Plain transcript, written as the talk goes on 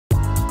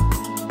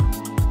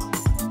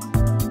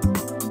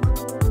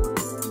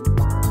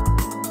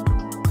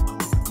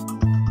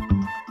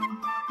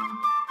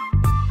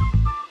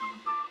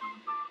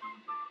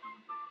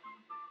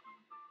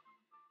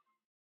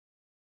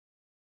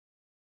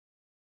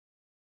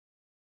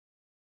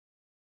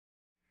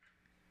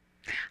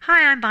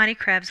Hi, I'm Bonnie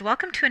Krebs.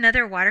 Welcome to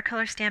another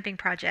watercolor stamping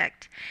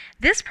project.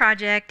 This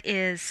project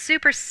is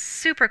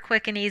super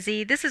quick and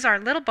easy. This is our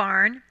little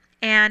barn,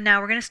 and now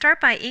we're going to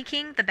start by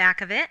inking the back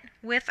of it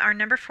with our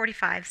number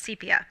 45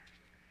 sepia.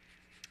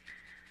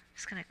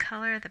 Just going to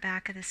color the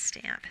back of this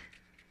stamp.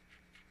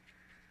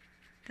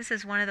 This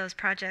is one of those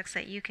projects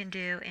that you can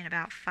do in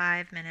about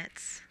 5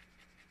 minutes.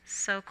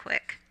 So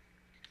quick.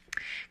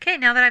 Okay,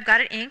 now that I've got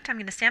it inked, I'm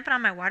going to stamp it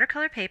on my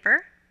watercolor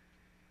paper,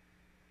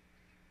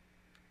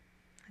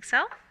 like so.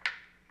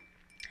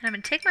 And I'm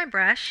going to take my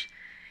brush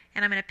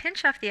and I'm going to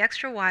pinch off the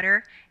extra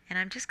water, and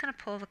I'm just going to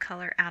pull the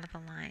color out of the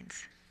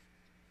lines.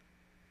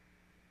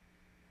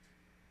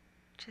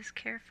 Just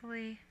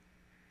carefully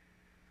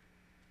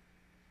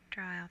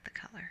draw out the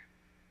color.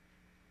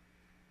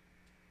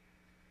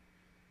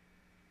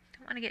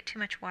 Don't want to get too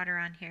much water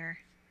on here.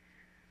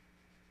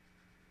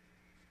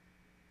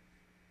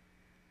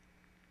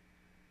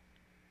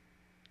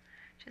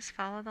 Just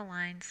follow the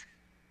lines.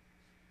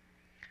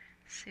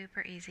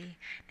 Super easy.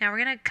 Now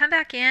we're going to come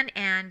back in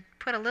and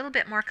put a little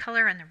bit more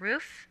color on the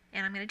roof,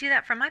 and I'm going to do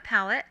that from my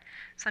palette.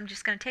 So I'm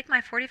just going to take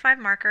my 45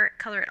 marker,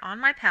 color it on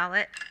my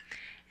palette,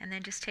 and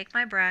then just take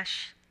my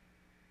brush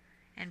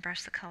and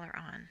brush the color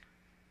on.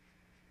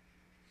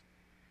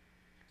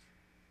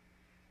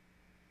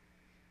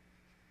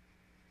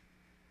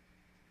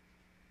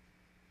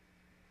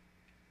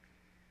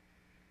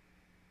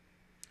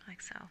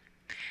 Like so.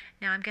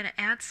 Now I'm going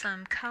to add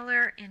some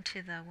color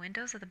into the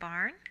windows of the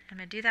barn. I'm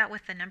going to do that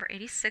with the number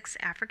 86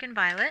 African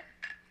Violet,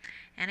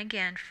 and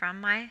again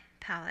from my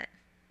palette.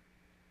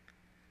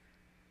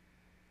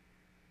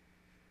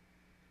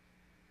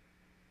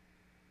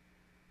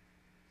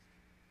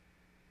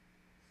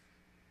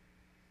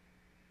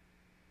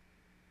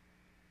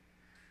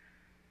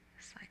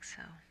 Just like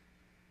so.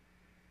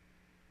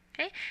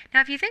 Okay,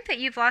 now if you think that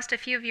you've lost a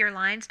few of your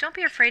lines, don't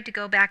be afraid to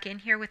go back in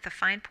here with the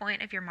fine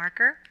point of your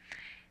marker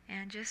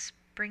and just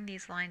bring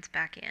these lines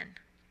back in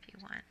if you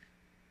want.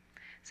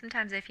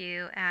 Sometimes if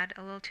you add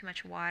a little too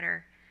much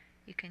water,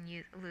 you can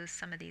lose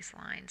some of these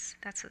lines.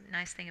 That's a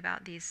nice thing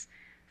about these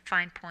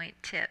fine point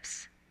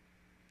tips,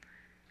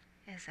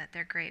 is that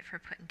they're great for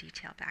putting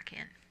detail back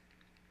in.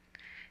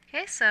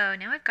 Okay, so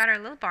now I've got our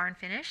little barn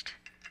finished.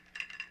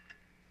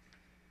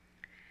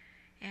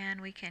 And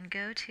we can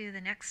go to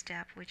the next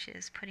step, which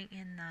is putting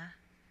in the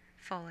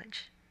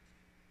foliage.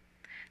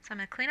 So I'm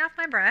going to clean off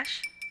my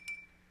brush,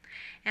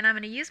 and I'm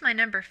going to use my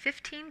number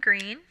 15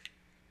 green,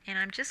 and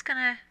I'm just going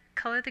to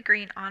color the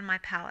green on my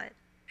palette.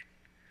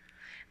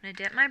 I'm going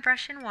to dip my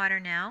brush in water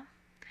now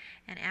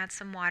and add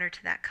some water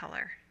to that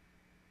color.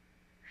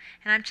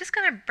 And I'm just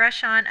going to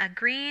brush on a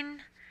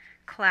green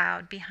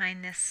cloud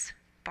behind this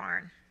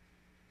barn.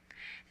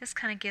 This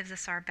kind of gives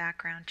us our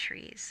background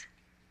trees.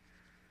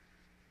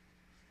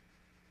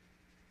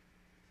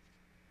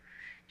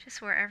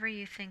 Just wherever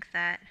you think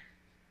that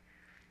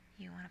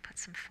you want to put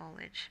some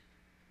foliage.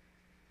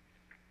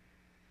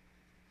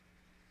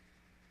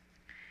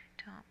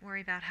 Don't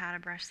worry about how to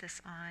brush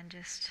this on,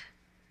 just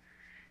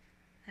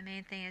the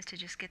main thing is to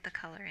just get the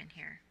color in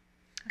here.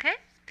 Okay?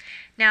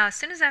 Now as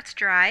soon as that's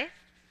dry,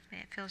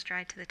 it feels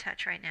dry to the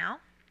touch right now,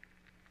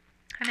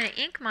 I'm going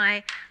to ink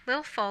my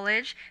little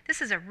foliage.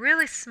 This is a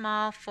really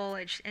small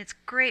foliage. It's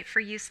great for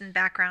use in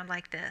background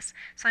like this.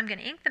 So I'm going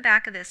to ink the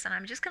back of this, and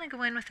I'm just going to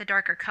go in with a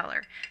darker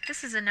color.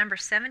 This is a number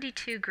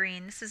 72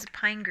 green. This is a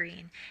pine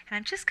green. And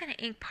I'm just going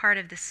to ink part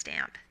of this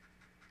stamp.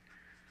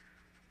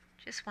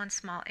 Just one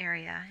small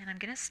area. And I'm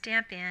going to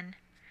stamp in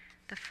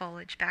the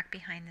foliage back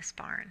behind this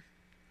barn.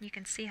 You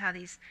can see how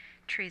these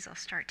trees will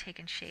start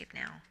taking shape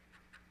now.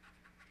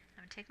 I'm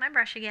going to take my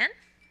brush again,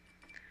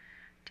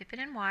 dip it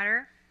in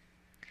water,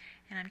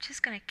 and I'm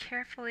just going to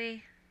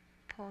carefully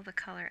pull the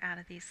color out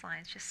of these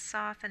lines. Just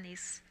soften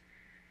these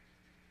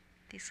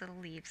little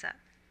leaves up.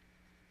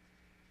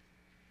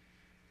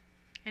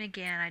 And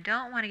again, I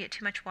don't want to get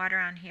too much water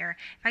on here.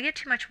 If I get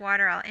too much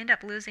water, I'll end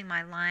up losing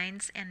my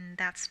lines, and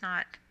that's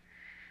not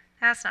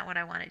what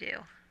I want to do.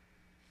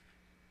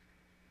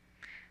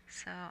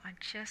 So I've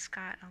just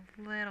got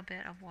a little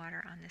bit of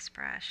water on this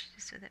brush,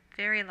 just with a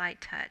very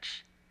light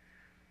touch.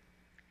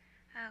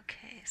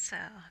 Okay, so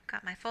I've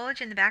got my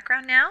foliage in the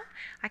background now.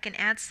 I can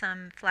add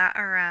some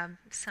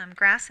some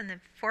grass in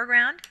the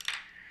foreground,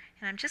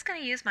 and I'm just going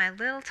to use my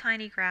little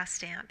tiny grass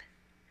stamp.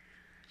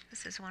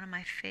 This is one of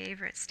my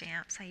favorite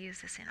stamps. I use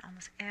this in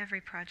almost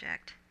every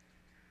project.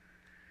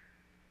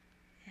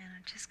 And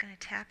I'm just going to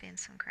tap in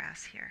some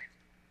grass here.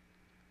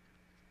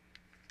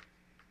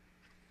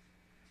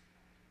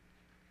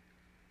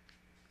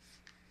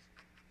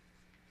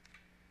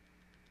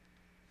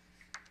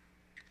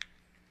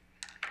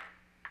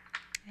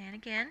 And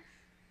again,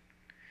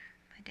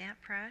 my damp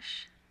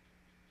brush.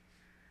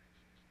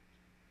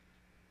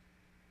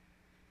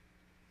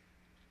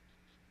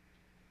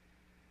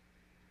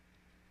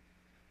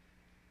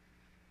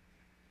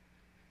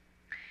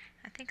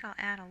 I think I'll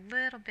add a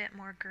little bit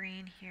more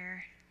green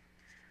here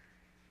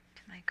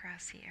to my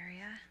grassy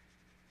area.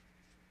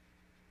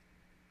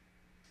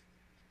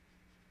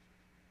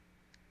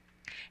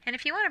 And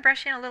if you want to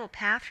brush in a little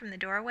path from the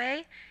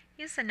doorway,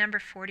 use the number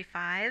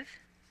 45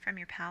 from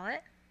your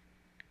palette.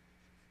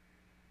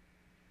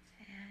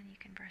 And you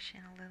can brush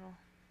in a little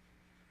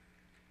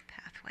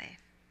pathway.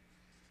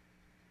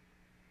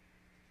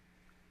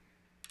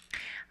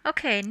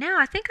 Okay, now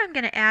I think I'm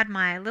going to add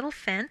my little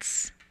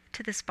fence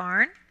to this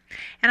barn.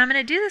 And I'm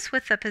going to do this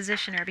with the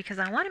positioner because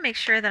I want to make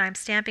sure that I'm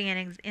stamping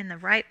it in the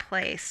right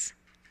place.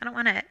 I don't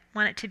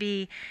want it to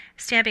be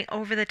stamping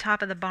over the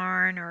top of the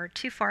barn or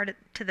too far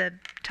to the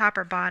top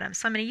or bottom.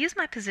 So I'm going to use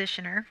my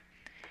positioner.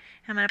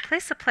 I'm going to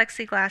place the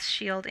plexiglass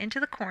shield into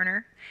the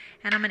corner,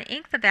 and I'm going to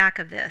ink the back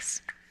of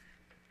this.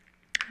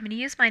 I'm going to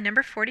use my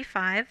number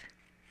 45.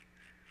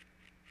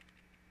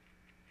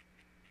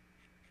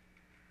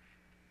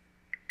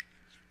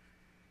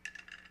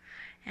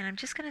 And I'm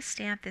just going to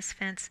stamp this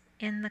fence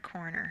in the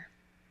corner.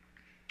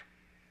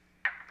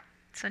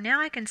 So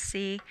now I can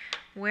see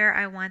where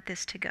I want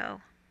this to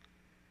go.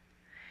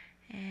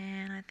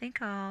 And I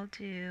think I'll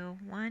do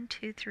 1,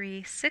 2,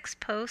 3, 6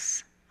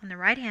 posts on the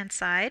right hand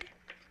side.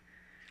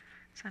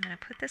 So I'm going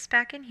to put this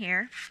back in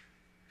here.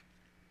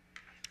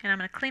 And I'm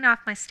going to clean off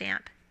my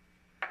stamp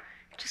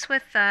just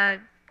with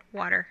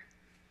water.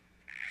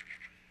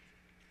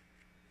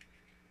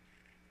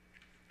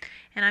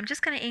 And I'm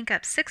just going to ink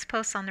up 6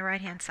 posts on the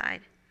right hand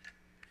side.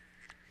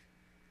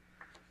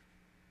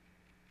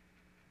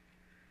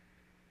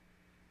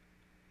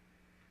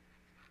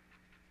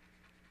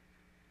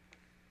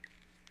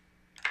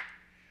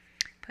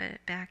 Put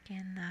it back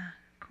in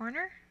the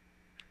corner,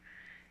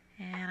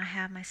 and I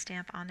have my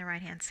stamp on the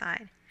right hand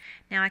side.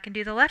 Now I can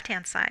do the left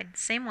hand side,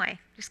 same way.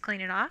 Just clean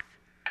it off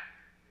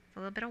with a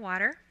little bit of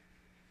water.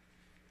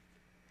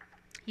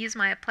 Use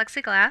my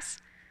plexiglass,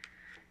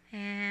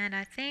 and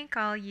I think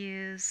I'll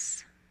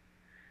use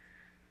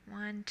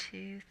 1,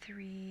 2,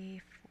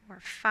 3, 4,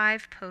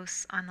 5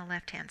 posts on the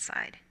left hand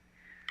side.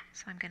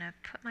 So I'm going to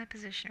put my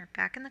positioner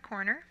back in the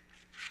corner.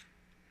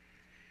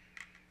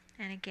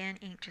 And again,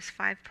 ink just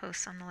 5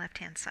 posts on the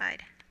left-hand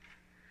side.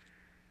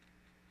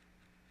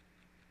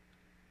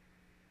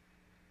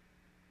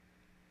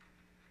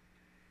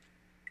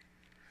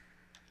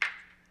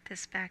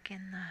 This back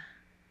in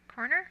the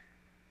corner.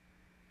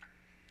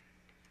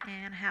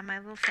 And I have my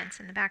little fence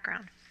in the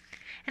background.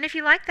 And if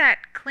you like that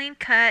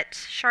clean-cut,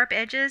 sharp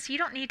edges, you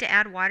don't need to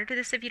add water to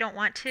this if you don't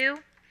want to.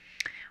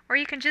 Or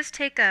you can just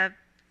take a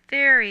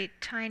very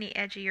tiny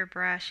edge of your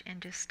brush and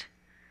just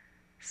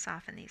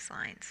soften these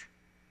lines.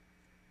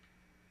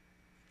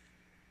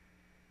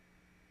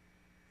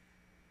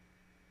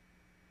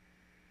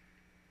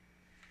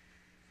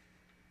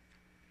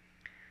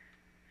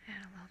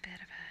 Add a little bit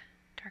of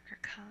a darker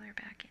color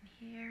back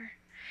in here.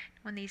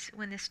 When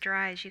this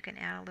dries, you can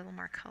add a little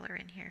more color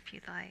in here if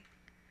you'd like.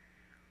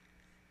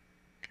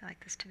 If you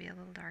like this to be a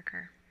little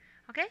darker.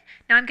 Okay,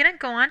 now I'm going to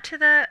go on to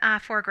the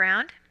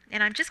foreground,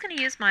 and I'm just going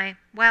to use my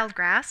wild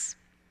grass.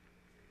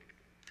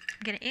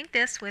 I'm going to ink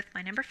this with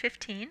my number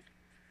 15.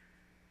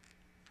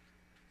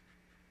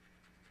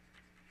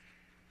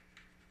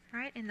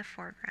 Right in the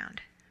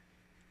foreground.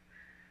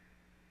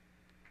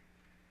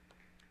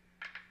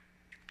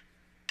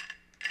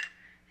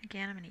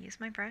 Again, I'm going to use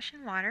my brush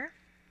and water.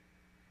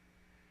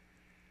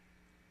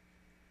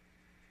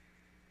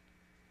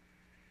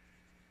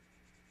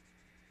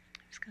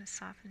 I'm just going to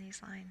soften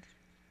these lines.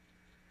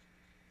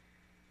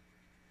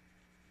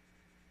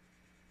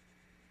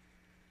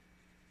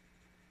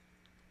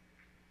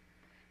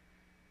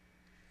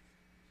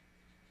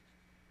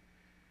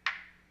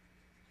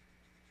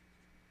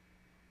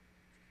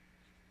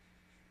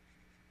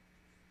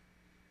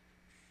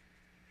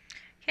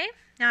 Okay,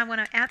 now I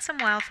want to add some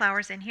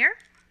wildflowers in here.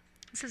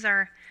 This is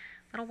our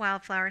little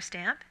wildflower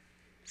stamp.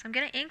 So I'm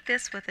going to ink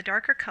this with a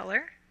darker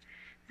color.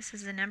 This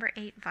is the number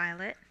 8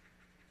 violet.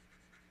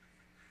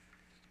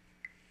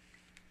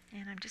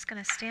 And I'm just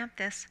going to stamp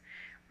this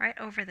right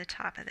over the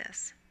top of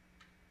this.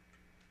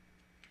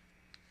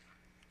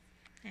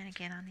 And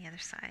again on the other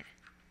side.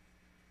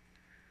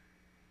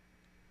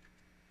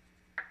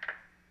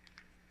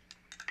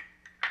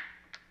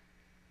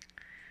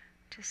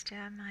 Just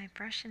dab my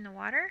brush in the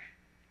water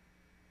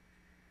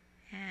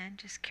and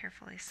just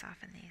carefully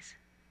soften these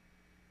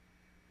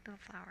little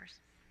flowers.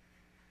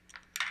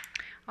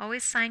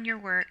 Always sign your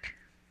work.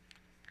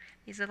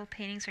 These little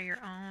paintings are your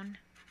own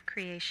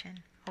creation.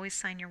 Always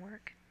sign your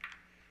work.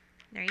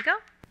 There you go.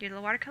 Do the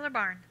watercolor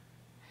barn.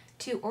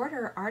 To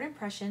order Art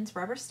Impressions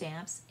rubber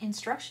stamps,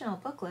 instructional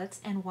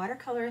booklets, and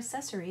watercolor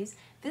accessories,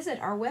 visit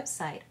our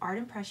website,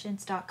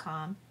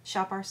 artimpressions.com,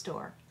 shop our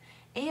store.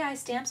 AI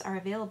stamps are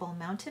available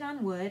mounted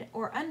on wood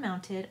or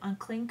unmounted on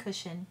cling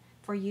cushion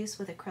for use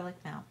with acrylic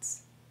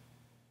mounts.